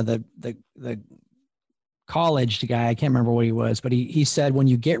president of the college guy. I can't remember what he was, but he said when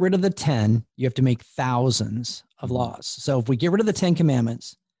you get rid of the 10, you have to make thousands of laws. So if we get rid of the 10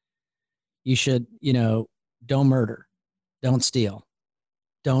 commandments, you should, don't murder, don't steal,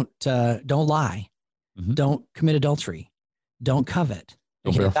 don't lie, don't commit adultery, don't covet.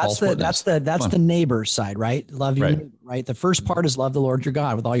 Okay, that's the neighbor's side, right? Love your neighbor, right? The first part is love the Lord your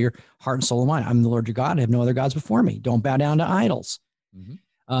God with all your heart and soul and mind. I'm the Lord your God. I have no other gods before me. Don't bow down to idols.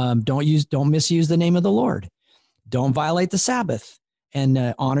 Don't misuse the name of the Lord. Don't violate the Sabbath,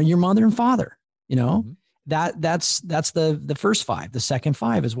 and honor your mother and father. That's the first 5. The second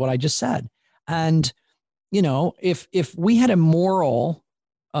 5 is what I just said. And if we had a moral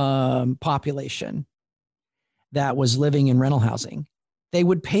population that was living in rental housing, they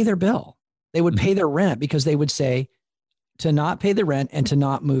would pay their bill. They would pay their rent, because they would say to not pay the rent and to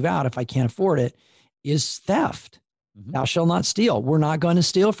not move out if I can't afford it is theft. Thou shalt not steal. We're not going to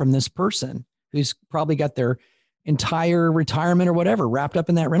steal from this person who's probably got their entire retirement or whatever wrapped up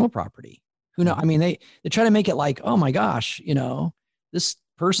in that rental property. Who knows? I mean, they try to make it like, oh my gosh, this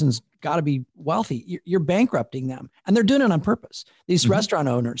person's got to be wealthy. You're bankrupting them. And they're doing it on purpose. These restaurant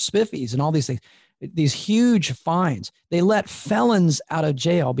owners, spiffies, and all these things, these huge fines. They let felons out of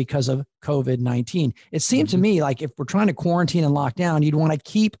jail because of COVID-19. It seemed to me like if we're trying to quarantine and lock down, you'd want to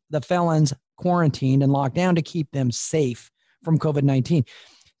keep the felons quarantined and locked down to keep them safe from COVID-19.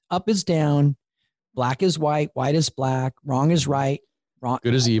 Up is down, black is white, white is black, wrong is right, wrong.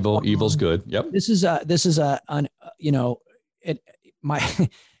 Good is evil, evil's good. Yep.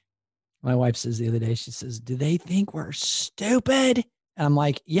 My wife says the other day, she says, do they think we're stupid? And I'm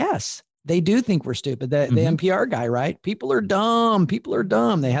like, yes, they do think we're stupid. The NPR guy, right? People are dumb. People are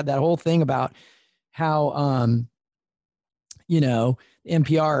dumb. They had that whole thing about how,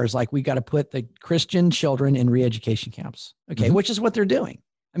 NPR is like, we got to put the Christian children in re-education camps. Okay. Which is what they're doing.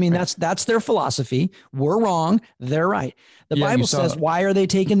 I mean, that's their philosophy. We're wrong. They're right. The Bible says, why are they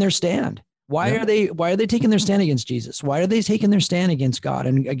taking their stand? Why are they taking their stand against Jesus? Why are they taking their stand against God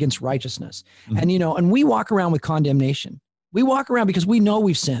and against righteousness? And, and we walk around with condemnation. We walk around because we know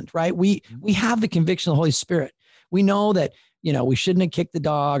we've sinned, right? We have the conviction of the Holy Spirit. We know that, we shouldn't have kicked the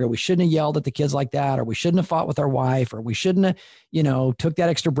dog, or we shouldn't have yelled at the kids like that, or we shouldn't have fought with our wife, or we shouldn't have, took that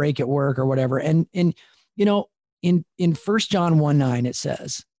extra break at work or whatever. And in 1 John 1:9, it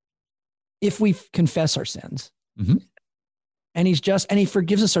says, if we confess our sins, and he's just, and he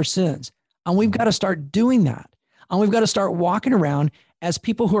forgives us our sins. And we've got to start doing that. And we've got to start walking around as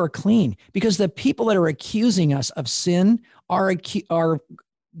people who are clean, because the people that are accusing us of sin are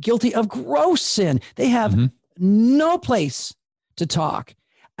guilty of gross sin. They have no place to talk.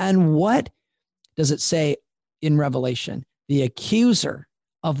 And what does it say in Revelation? The accuser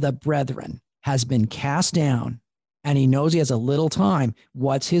of the brethren has been cast down, and he knows he has a little time.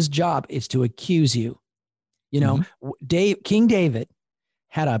 What's his job? Is to accuse you. King David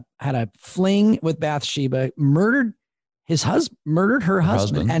had a fling with Bathsheba, murdered her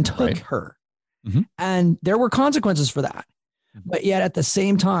husband and took her. And there were consequences for that. But yet at the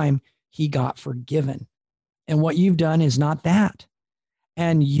same time, he got forgiven. And what you've done is not that.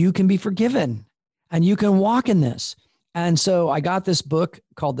 And you can be forgiven, and you can walk in this. And so I got this book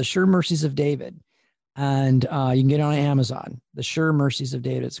called The Sure Mercies of David. And you can get it on Amazon. The Sure Mercies of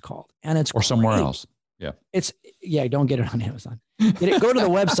David, it's called. And it's or somewhere else. Yeah. Don't get it on Amazon. Go to the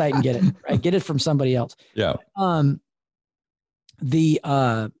website and get it, right? Get it from somebody else. Yeah. The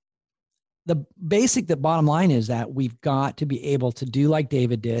bottom line is that we've got to be able to do like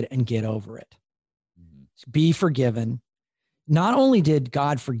David did and get over it. Be forgiven. Not only did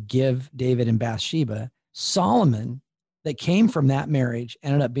God forgive David and Bathsheba, Solomon, that came from that marriage,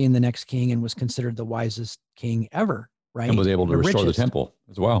 ended up being the next king and was considered the wisest king ever, right? And was able to restore the temple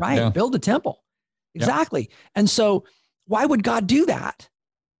as well. Right. Yeah. Build the temple. Exactly. Yeah. And so why would God do that?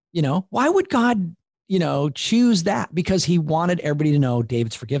 Why would God, choose that? Because he wanted everybody to know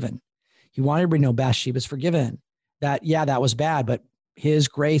David's forgiven. He wanted everybody to know Bathsheba's forgiven. That was bad, but his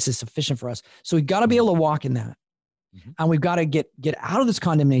grace is sufficient for us. So we've got to be able to walk in that. And we've got to get out of this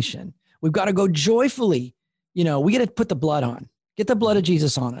condemnation. We've got to go joyfully. We got to put the blood on, get the blood of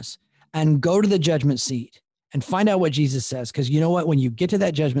Jesus on us, and go to the judgment seat and find out what Jesus says. Because you know what? When you get to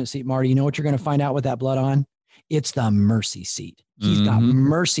that judgment seat, Marty, you know what you're going to find out with that blood on? It's the mercy seat. He's got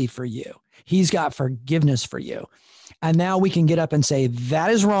mercy for you. He's got forgiveness for you. And now we can get up and say,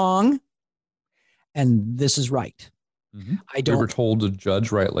 that is wrong. And this is right. Mm-hmm. We were told to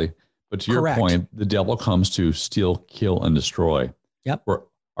judge rightly. But to your point, the devil comes to steal, kill, and destroy. Yep.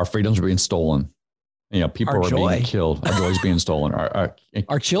 Our freedoms are being stolen. People are being killed. Our joy is being stolen.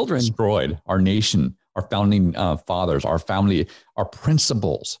 Our children destroyed. Our nation, our founding fathers, our family, our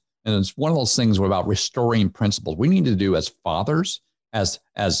principles. And it's one of those things about restoring principles. We need to do as fathers, as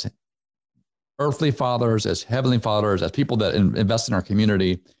earthly fathers, as heavenly fathers, as people that invest in our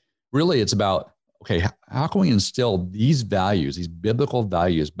community. Really, it's about, okay, how can we instill these values, these biblical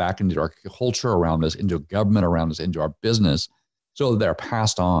values back into our culture around us, into government around us, into our business, so that they're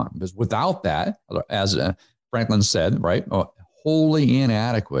passed on? Because without that, as Franklin said, right, wholly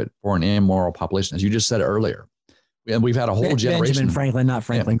inadequate for an immoral population, as you just said earlier. And we've had a whole generation. Benjamin Franklin, not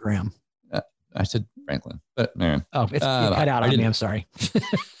Franklin Graham. I said Franklin, but man. Oh, it's cut out on me. I'm sorry.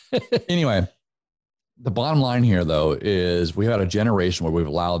 Anyway, the bottom line here, though, is we've had a generation where we've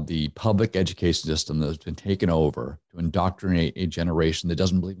allowed the public education system that's been taken over to indoctrinate a generation that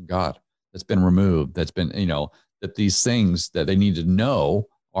doesn't believe in God, that's been removed, that's been, that these things that they need to know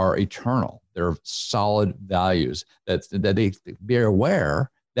are eternal. They're solid values, that they be aware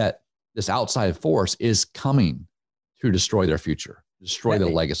that this outside force is coming to destroy their future, destroy their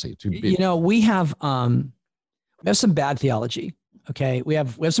legacy. We have some bad theology. Okay, we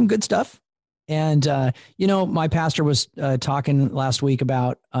have some good stuff, and my pastor was talking last week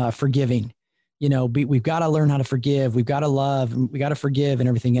about forgiving. We've got to learn how to forgive. We've got to love. We got to forgive and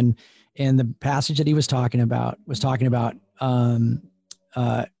everything. And the passage that he was talking about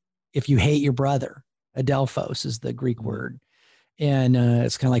if you hate your brother, adelphos is the Greek word, and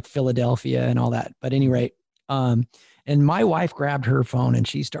it's kind of like Philadelphia and all that. But at any rate, and my wife grabbed her phone and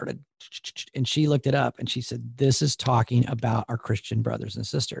she looked it up and she said, this is talking about our Christian brothers and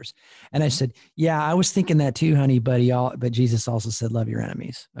sisters. And I said, yeah, I was thinking that too, honey, but Jesus also said, love your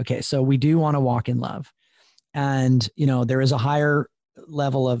enemies. Okay. So we do want to walk in love. And, there is a higher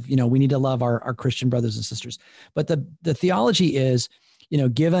level of, we need to love our Christian brothers and sisters. But the theology is,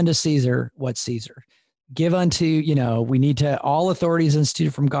 give unto Caesar what's Caesar. Give unto, we need to, all authorities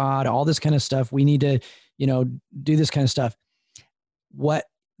instituted from God, all this kind of stuff. We need to, do this kind of stuff. The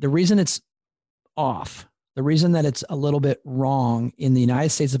reason it's off, the reason that it's a little bit wrong in the United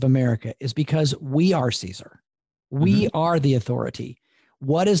States of America is because we are Caesar. We are the authority.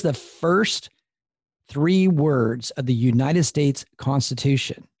 What is the first 3 words of the United States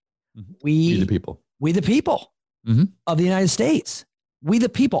Constitution? We the people. We the people of the United States. We the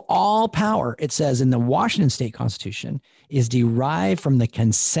people, all power, it says in the Washington State Constitution, is derived from the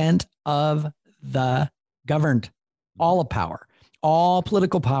consent of the governed. All of power, all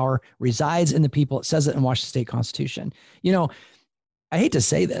political power resides in the people. It says it in Washington State Constitution. I hate to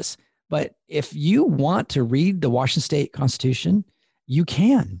say this, but if you want to read the Washington State Constitution, you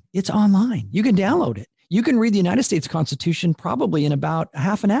can. It's online. You can download it. You can read the United States Constitution probably in about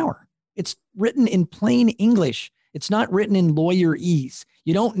half an hour. It's written in plain English. It's not written in lawyerese.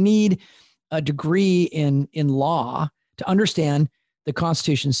 You don't need a degree in law to understand the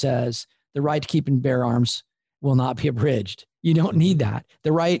Constitution says the right to keep and bear arms will not be abridged. You don't need that.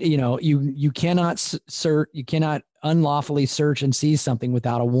 The right, you cannot you cannot unlawfully search and seize something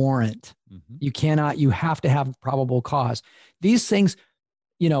without a warrant. You have to have probable cause. These things,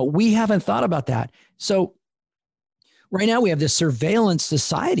 we haven't thought about that. So right now we have this surveillance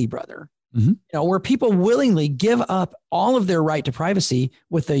society, brother, where people willingly give up all of their right to privacy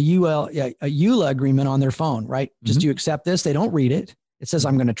with a EULA agreement on their phone, right? Just you accept this. They don't read it. It says,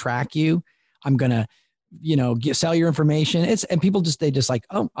 I'm going to track you. I'm going to, sell your information. And people they just like,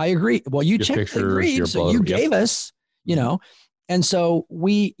 oh, I agree. Well, you checked, agreed. So you gave us, and so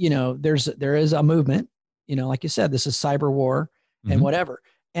we, there is a movement, like you said, this is cyber war and whatever.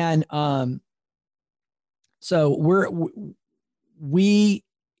 And, so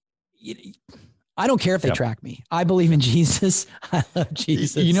I don't care if they track me. I believe in Jesus. I love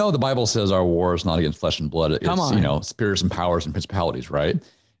Jesus. The Bible says our war is not against flesh and blood. It's, spirits and powers and principalities, right?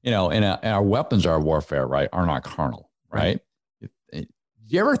 And our weapons of warfare, right, are not carnal, right? Do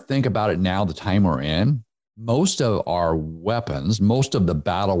you ever think about it now, the time we're in? Most of our weapons, most of the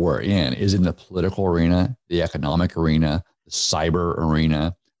battle we're in is in the political arena, the economic arena, the cyber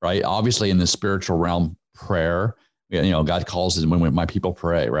arena, right? Obviously in the spiritual realm, prayer, God calls us when my people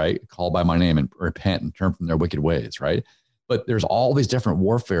pray, right? Call by my name and repent and turn from their wicked ways, right? But there's all these different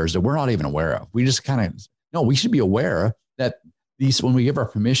warfares that we're not even aware of. We just we should be aware that when we give our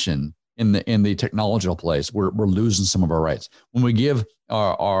permission in the technological place, we're losing some of our rights. When we give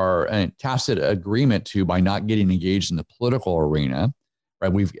our tacit agreement by not getting engaged in the political arena,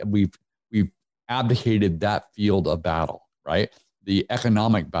 right? We've abdicated that field of battle, right? The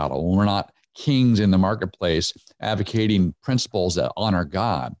economic battle, when we're not kings in the marketplace advocating principles that honor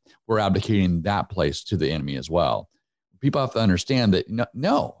God, we're abdicating that place to the enemy as well. People have to understand that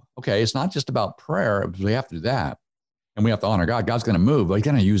okay, it's not just about prayer. We have to do that. And we have to honor God. God's going to move, but he's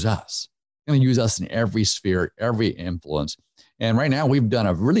going to use us. He's going to use us in every sphere, every influence. And right now we've done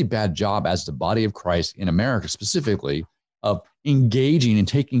a really bad job as the body of Christ in America specifically of engaging and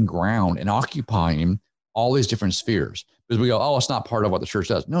taking ground and occupying all these different spheres. Because we go, oh, it's not part of what the church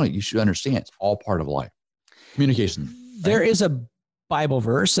does. No, you should understand it's all part of life. Communication. Right? There is a Bible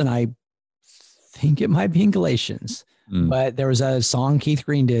verse, and I think it might be in Galatians, but there was a song Keith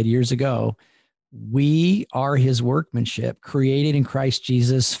Green did years ago. We are his workmanship, created in Christ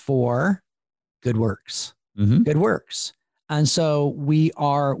Jesus for good works. Good works. And so we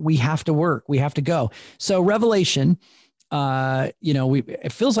have to work. We have to go. So Revelation,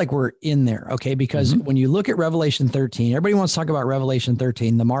 it feels like we're in there, okay? Because when you look at Revelation 13, everybody wants to talk about Revelation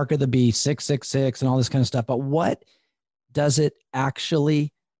 13, the mark of the beast, 666, and all this kind of stuff. But what does it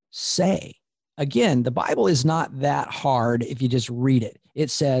actually say? Again, the Bible is not that hard if you just read it.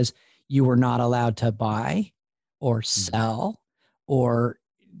 It says you were not allowed to buy or sell or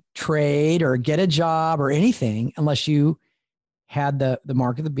trade or get a job or anything unless you had the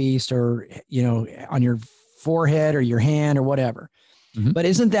mark of the beast or, on your forehead or your hand or whatever. But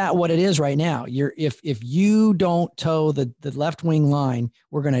isn't that what it is right now? If you don't toe the left wing line,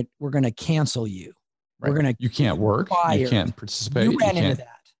 we're gonna cancel you. Right. You can't work. You can't participate. You ran into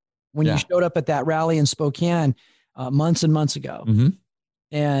that when you showed up at that rally in Spokane months and months ago.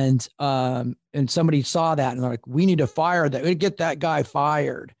 And somebody saw that and they're like, we need to fire that. We get that guy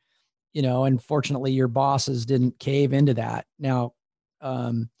fired. And fortunately your bosses didn't cave into that. Now,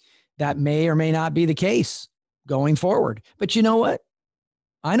 that may or may not be the case going forward. But you know what?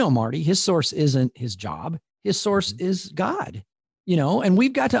 I know Marty, his source isn't his job. His source is God, and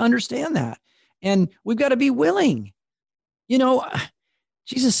we've got to understand that. And we've got to be willing.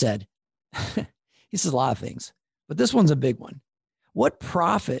 Jesus said, he says a lot of things, but this one's a big one. What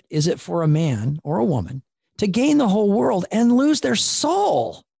profit is it for a man or a woman to gain the whole world and lose their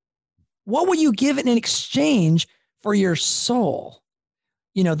soul? What will you give in exchange for your soul?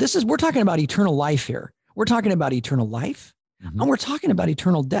 We're talking about eternal life here. We're talking about eternal life and we're talking about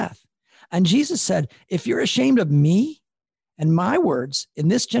eternal death. And Jesus said, if you're ashamed of me and my words in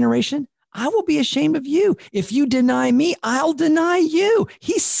this generation, I will be ashamed of you. If you deny me, I'll deny you.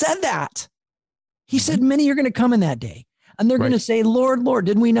 He said that. He said, many are going to come in that day and they're going to say, Lord, Lord,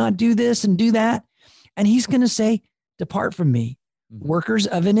 did we not do this and do that? And he's going to say, depart from me, workers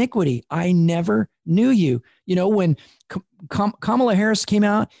of iniquity. I never knew you. When Kamala Harris came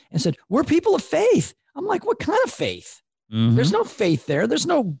out and said, we're people of faith. I'm like, what kind of faith? There's no faith there. There's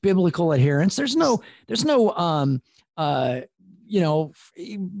no biblical adherence. There's no Nancy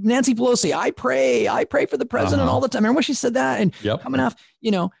Pelosi, I pray for the president all the time. Remember when she said that? And coming off,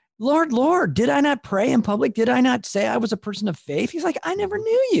 Lord, Lord, did I not pray in public? Did I not say I was a person of faith? He's like, I never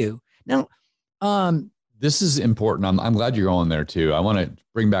knew you. Now, this is important. I'm glad you're going there too. I want to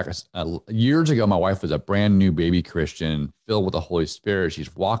bring back years ago, my wife was a brand new baby Christian filled with the Holy Spirit.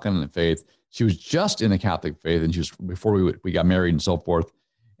 She's walking in the faith. She was just in the Catholic faith and she was before we got married and so forth.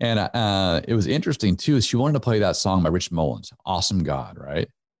 And it was interesting too. She wanted to play that song by Rich Mullins, Awesome God, right?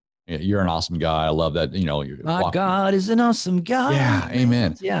 You're an awesome God. I love that. My God is an awesome God. Yeah.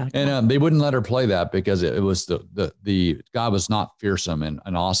 Amen. Yeah. And they wouldn't let her play that because it was the God was not fearsome and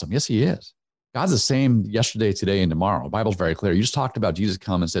awesome. Yes, he is. God's the same yesterday, today, and tomorrow. The Bible's very clear. You just talked about Jesus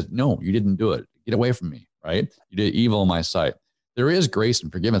come and said, no, you didn't do it. Get away from me, right? You did evil in my sight. There is grace and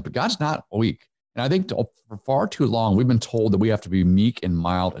forgiveness, but God's not weak. And I think for far too long, we've been told that we have to be meek and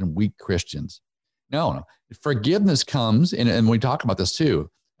mild and weak Christians. No. Forgiveness comes, and we talk about this too.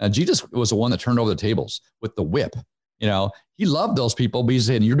 Jesus was the one that turned over the tables with the whip. He loved those people, but he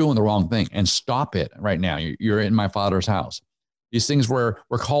said, you're doing the wrong thing and stop it right now. You're in my Father's house. These things where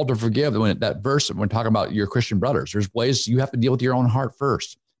we're called to forgive. When that verse, when talking about your Christian brothers, there's ways you have to deal with your own heart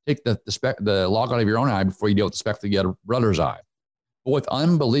first. Take the log out of your own eye before you deal with the speck of your brother's eye. But with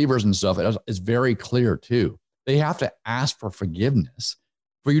unbelievers and stuff, it's very clear too. They have to ask for forgiveness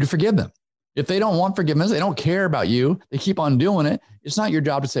for you to forgive them. If they don't want forgiveness, they don't care about you, they keep on doing it. It's not your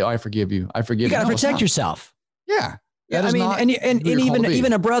job to say, oh, I forgive you. I forgive you. You got to protect yourself. Yeah. Yeah, I mean, and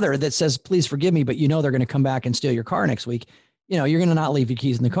even a brother that says, please forgive me, but they're going to come back and steal your car next week. You're going to not leave your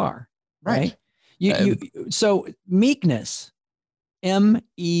keys in the car. Right. So meekness,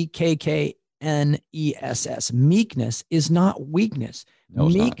 MEKKNESS, meekness is not weakness. No,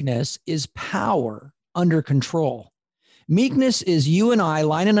 meekness is power under control. Meekness is you and I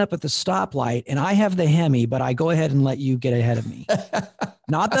lining up at the stoplight, and I have the Hemi, but I go ahead and let you get ahead of me.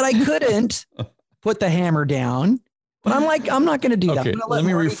 Not that I couldn't put the hammer down, but I'm not going to do that. Okay, let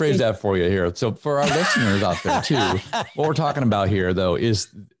me rephrase that for you here. So for our listeners out there too, what we're talking about here though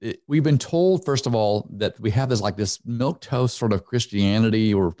is we've been told, first of all, that we have this milquetoast sort of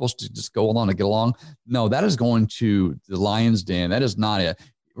Christianity. We're supposed to just go along to get along. No, that is going to the lion's den. That is not it.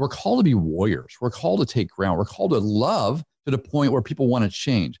 We're called to be warriors. We're called to take ground. We're called to love to the point where people want to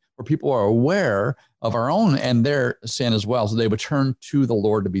change, where people are aware of our own and their sin as well, so they would turn to the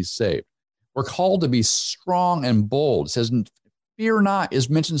Lord to be saved. We're called to be strong and bold. It says, fear not is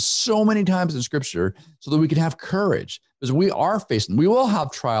mentioned so many times in Scripture so that we can have courage, because we will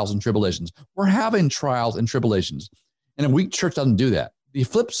have trials and tribulations. We're having trials and tribulations. And a weak church doesn't do that. The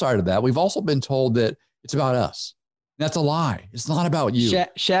flip side of that, we've also been told that it's about us. That's a lie. It's not about you.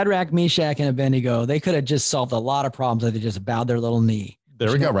 Shadrach, Meshach, and Abednego, they could have just solved a lot of problems if they just bowed their little knee.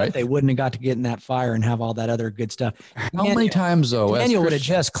 There we go, right? They wouldn't have got to get in that fire and have all that other good stuff. How many times, though? Daniel would have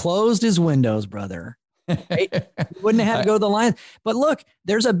just closed his windows, brother. Right? He wouldn't have had to go to the lion. But look,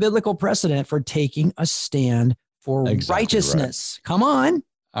 there's a biblical precedent for taking a stand for righteousness. Right. Come on.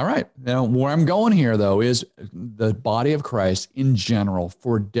 All right. Now, where I'm going here, though, is the body of Christ in general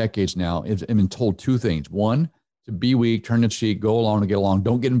for decades now has been told two things. One, to be weak, turn the cheek, go along to get along.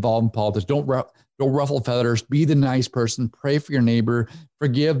 Don't get involved in politics. Don't ruffle feathers. Be the nice person. Pray for your neighbor.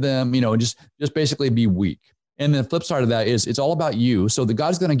 Forgive them. Just basically be weak. And the flip side of that is it's all about you. So the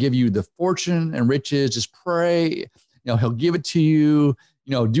God's going to give you the fortune and riches. Just pray. He'll give it to you.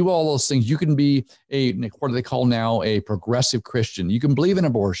 Do all those things. You can be what do they call now, a progressive Christian. You can believe in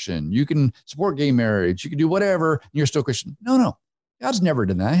abortion. You can support gay marriage. You can do whatever. And you're still Christian. No. God's never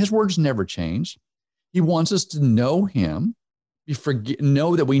done that. His word's never changed. He wants us to know him,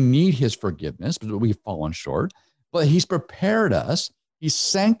 know that we need his forgiveness because we've fallen short, but he's prepared us, he's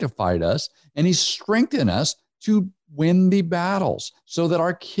sanctified us, and he's strengthened us to win the battles so that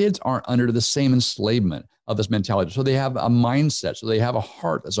our kids aren't under the same enslavement of this mentality. So they have a mindset, so they have a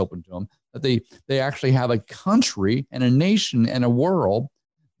heart that's open to them, that they actually have a country and a nation and a world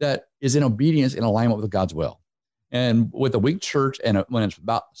that is in obedience, in alignment with God's will. And with a weak church, and when it's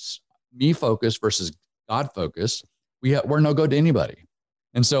about me focus versus God focus, we're no good to anybody.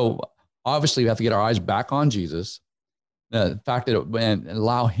 And so obviously we have to get our eyes back on Jesus, the fact that and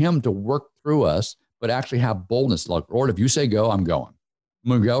allow him to work through us, but actually have boldness. Like, Lord, if you say go, I'm going.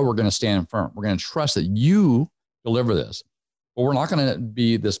 When we go, we're going to stand firm. We're going to trust that you deliver this. But we're not going to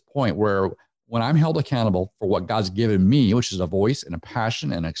be this point where when I'm held accountable for what God's given me, which is a voice and a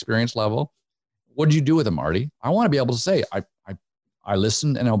passion and an experience level, what did you do with it, Marty? I want to be able to say, I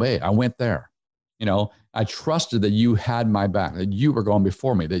listened and obeyed. I went there. I trusted that you had my back, that you were going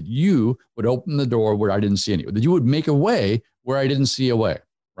before me, that you would open the door where I didn't see any, that you would make a way where I didn't see a way.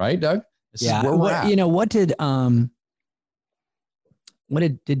 Right, Doug? This is where we're at.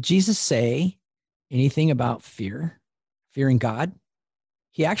 Did Jesus say anything about fearing God?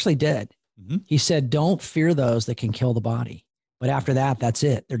 He actually did. Mm-hmm. He said, don't fear those that can kill the body. But after that, that's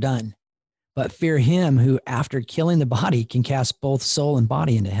it. They're done. But fear him who, after killing the body, can cast both soul and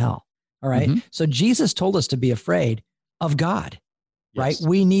body into hell. All right. Mm-hmm. So Jesus told us to be afraid of God, right? Yes.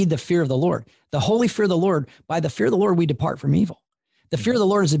 We need the fear of the Lord, the holy fear of the Lord. By the fear of the Lord, we depart from evil. The fear of the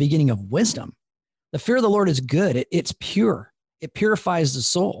Lord is the beginning of wisdom. The fear of the Lord is good. It's pure. It purifies the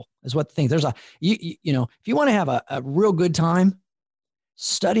soul is what the thing. There's if you want to have a real good time,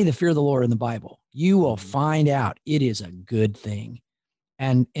 study the fear of the Lord in the Bible. You will find out it is a good thing.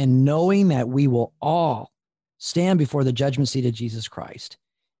 And knowing that we will all stand before the judgment seat of Jesus Christ,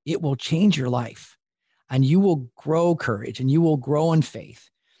 it will change your life, and you will grow courage, and you will grow in faith,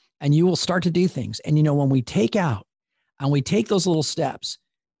 and you will start to do things. And, when we take out and we take those little steps,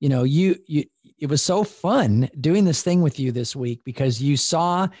 it was so fun doing this thing with you this week because you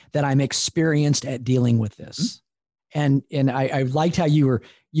saw that I'm experienced at dealing with this. Mm-hmm. And I liked how you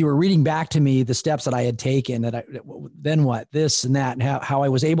were reading back to me the steps that I had taken, then what, this and that, and how I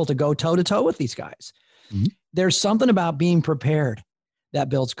was able to go toe to toe with these guys. Mm-hmm. There's something about being prepared that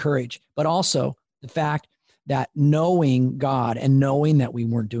builds courage, but also the fact that knowing God and knowing that we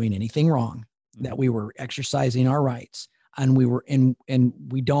weren't doing anything wrong, that we were exercising our rights, and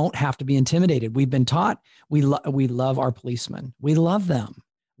we don't have to be intimidated. We've been taught we love our policemen. We love them.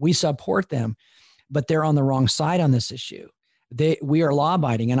 We support them, but they're on the wrong side on this issue. We are law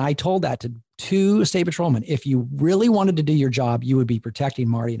abiding. And I told that to two state patrolmen. If you really wanted to do your job, you would be protecting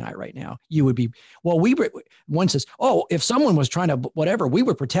Marty and I right now. You would be, one says, oh, if someone was trying to whatever, we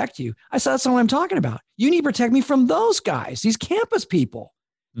would protect you. I said, that's not what I'm talking about. You need to protect me from those guys, these campus people.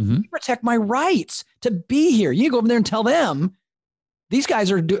 You protect my rights to be here. You go over there and tell them these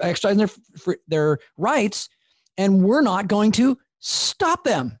guys are exercising their rights, and we're not going to stop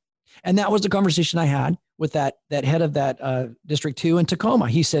them. And that was the conversation I had with that head of that District 2 in Tacoma.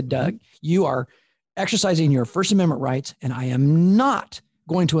 He said, Doug, you are exercising your First Amendment rights, and I am not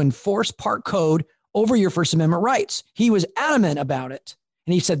going to enforce park code over your First Amendment rights. He was adamant about it.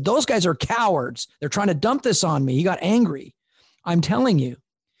 And he said, those guys are cowards. They're trying to dump this on me. He got angry. I'm telling you,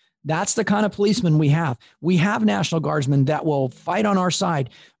 that's the kind of policemen we have. We have National Guardsmen that will fight on our side,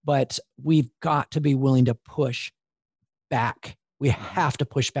 but we've got to be willing to push back. We have to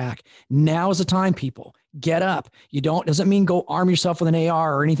push back. Now is the time, people. Get up. Doesn't mean go arm yourself with an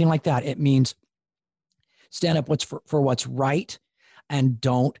AR or anything like that. It means stand up for what's right and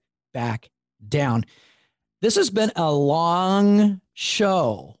don't back down. This has been a long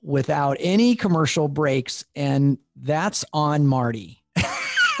show without any commercial breaks, and that's on Marty.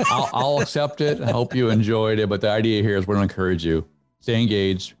 I'll accept it. I hope you enjoyed it. But the idea here is we're going to encourage you. Stay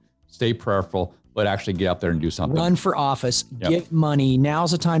engaged, stay prayerful, but actually get out there and do something. Run for office. Yep. Give money.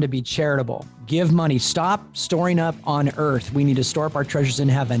 Now's the time to be charitable. Give money. Stop storing up on earth. We need to store up our treasures in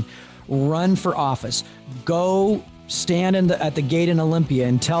heaven. Run for office. Go stand at the gate in Olympia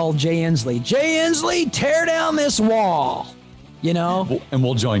and tell Jay Inslee, tear down this wall. And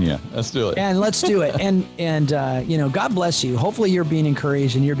we'll join you. Let's do it. And let's do it. And God bless you. Hopefully you're being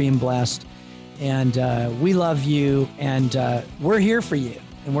encouraged and you're being blessed. And we love you. And we're here for you.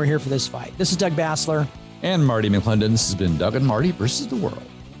 And we're here for this fight. This is Doug Basler. And Marty McClendon. This has been Doug and Marty versus the World.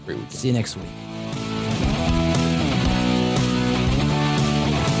 Great weekend. See you next week.